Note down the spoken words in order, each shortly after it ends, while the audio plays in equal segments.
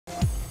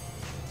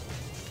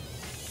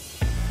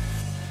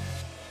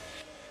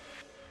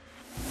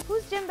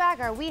Whose gym bag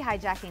are we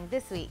hijacking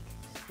this week?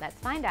 Let's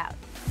find out.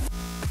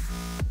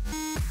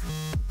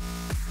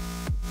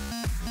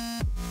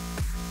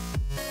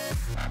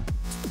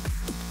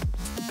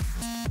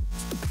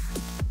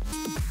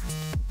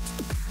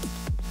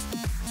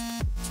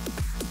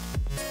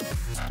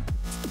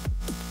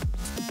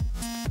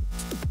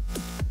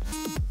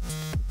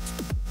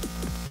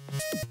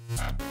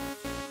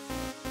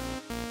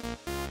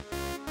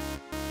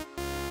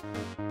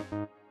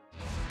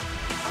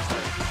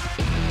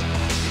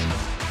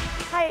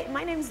 Hi,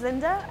 my name's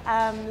Linda,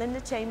 Linda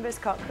Chambers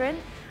Cochran.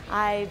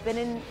 I've been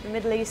in the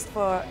Middle East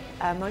for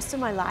most of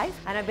my life,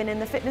 and I've been in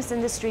the fitness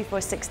industry for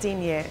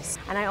 16 years.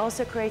 And I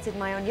also created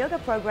my own yoga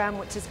program,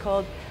 which is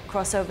called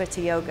Crossover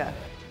to Yoga.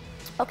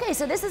 Okay,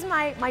 so this is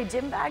my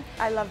gym bag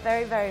I love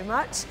very, very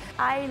much.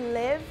 I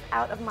live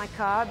out of my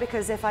car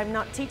because if I'm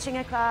not teaching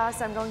a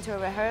class, I'm going to a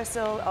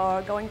rehearsal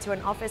or going to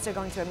an office or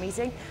going to a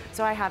meeting,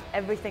 so I have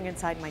everything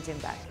inside my gym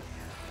bag.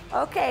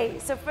 Okay,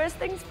 so first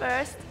things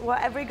first,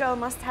 what every girl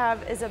must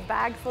have is a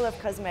bag full of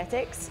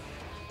cosmetics.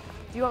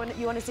 You want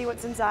to see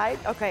what's inside?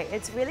 Okay,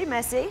 it's really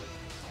messy,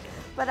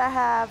 but I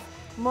have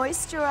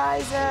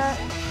moisturizer,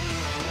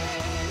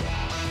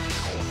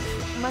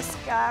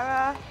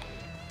 mascara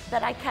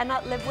that I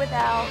cannot live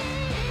without.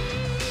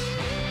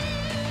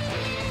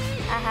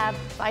 I have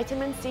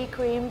vitamin C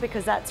cream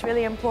because that's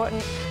really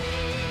important.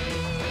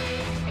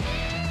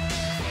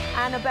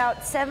 And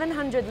about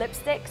 700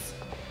 lipsticks.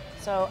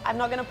 So I'm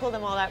not going to pull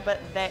them all out, but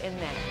they're in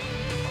there.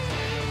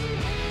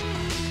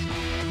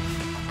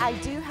 I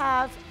do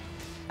have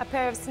a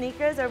pair of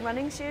sneakers or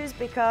running shoes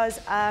because,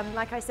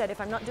 like I said,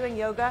 if I'm not doing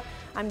yoga,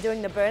 I'm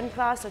doing the burn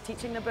class or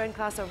teaching the burn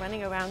class or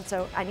running around,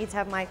 so I need to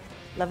have my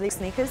lovely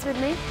sneakers with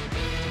me.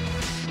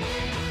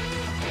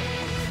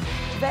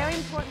 Very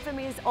important for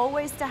me is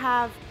always to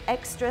have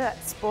extra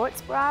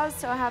sports bras,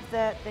 so I have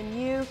the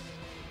new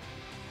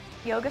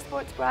yoga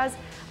sports bras.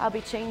 I'll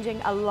be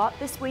changing a lot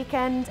this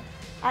weekend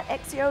at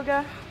X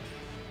Yoga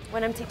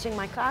when I'm teaching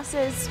my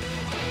classes.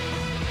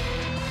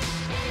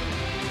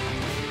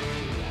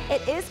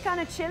 It is kind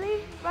of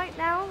chilly right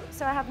now,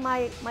 so I have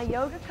my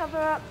yoga cover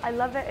up. I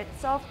love it, it's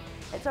soft.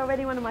 It's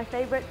already one of my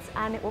favorites,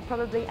 and it will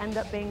probably end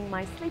up being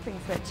my sleeping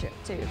sweatshirt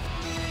too.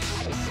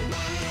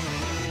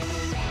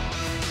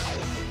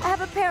 I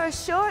have a pair of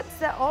shorts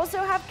that also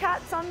have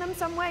cats on them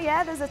somewhere.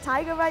 Yeah, there's a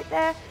tiger right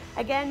there.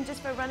 Again,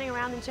 just for running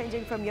around and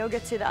changing from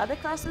yoga to the other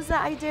classes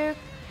that I do.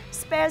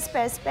 Spares,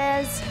 spares,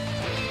 spares.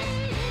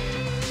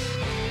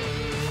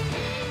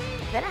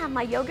 Then I have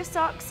my yoga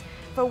socks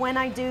for when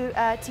I do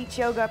teach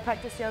yoga or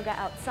practice yoga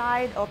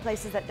outside or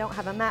places that don't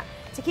have a mat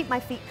to keep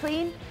my feet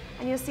clean.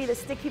 And you'll see the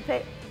sticky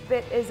bit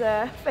is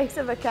a face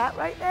of a cat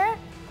right there.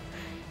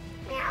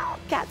 Meow,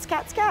 cats,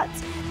 cats,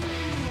 cats.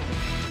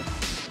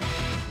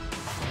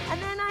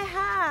 And then I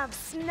have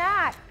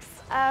snacks.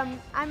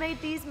 I made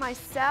these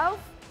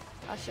myself.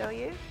 I'll show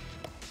you.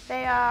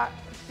 They are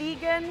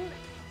vegan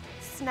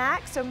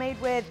snacks, so made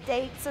with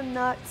dates and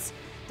nuts,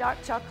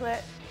 dark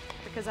chocolate,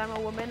 because I'm a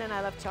woman and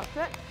I love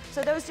chocolate.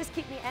 So those just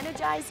keep me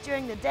energized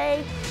during the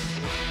day.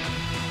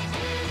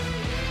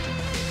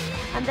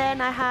 And then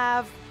I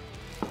have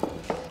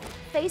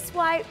face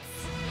wipes,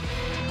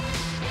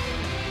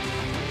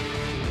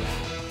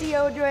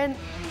 deodorant,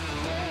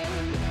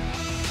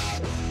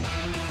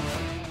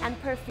 and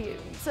perfume,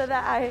 so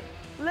that I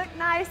look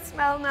nice,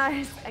 smell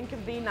nice, and can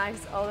be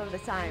nice all of the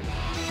time.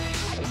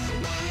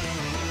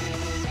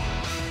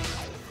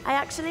 I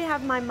actually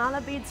have my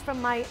mala beads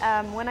from my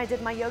when I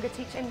did my yoga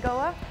teach in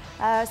Goa.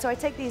 So I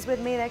take these with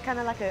me. They're kind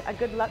of like a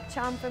good luck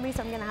charm for me,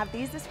 so I'm going to have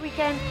these this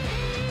weekend.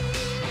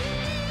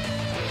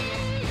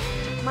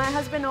 My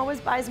husband always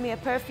buys me a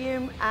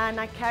perfume, and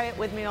I carry it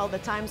with me all the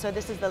time. So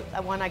this is the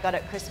one I got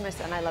at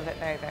Christmas, and I love it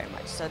very, very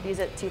much. So these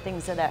are two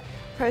things that are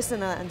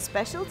personal and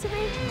special to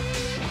me.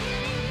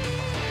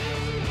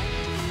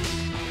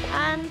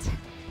 And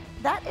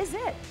that is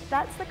it.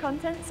 That's the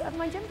contents of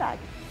my gym bag.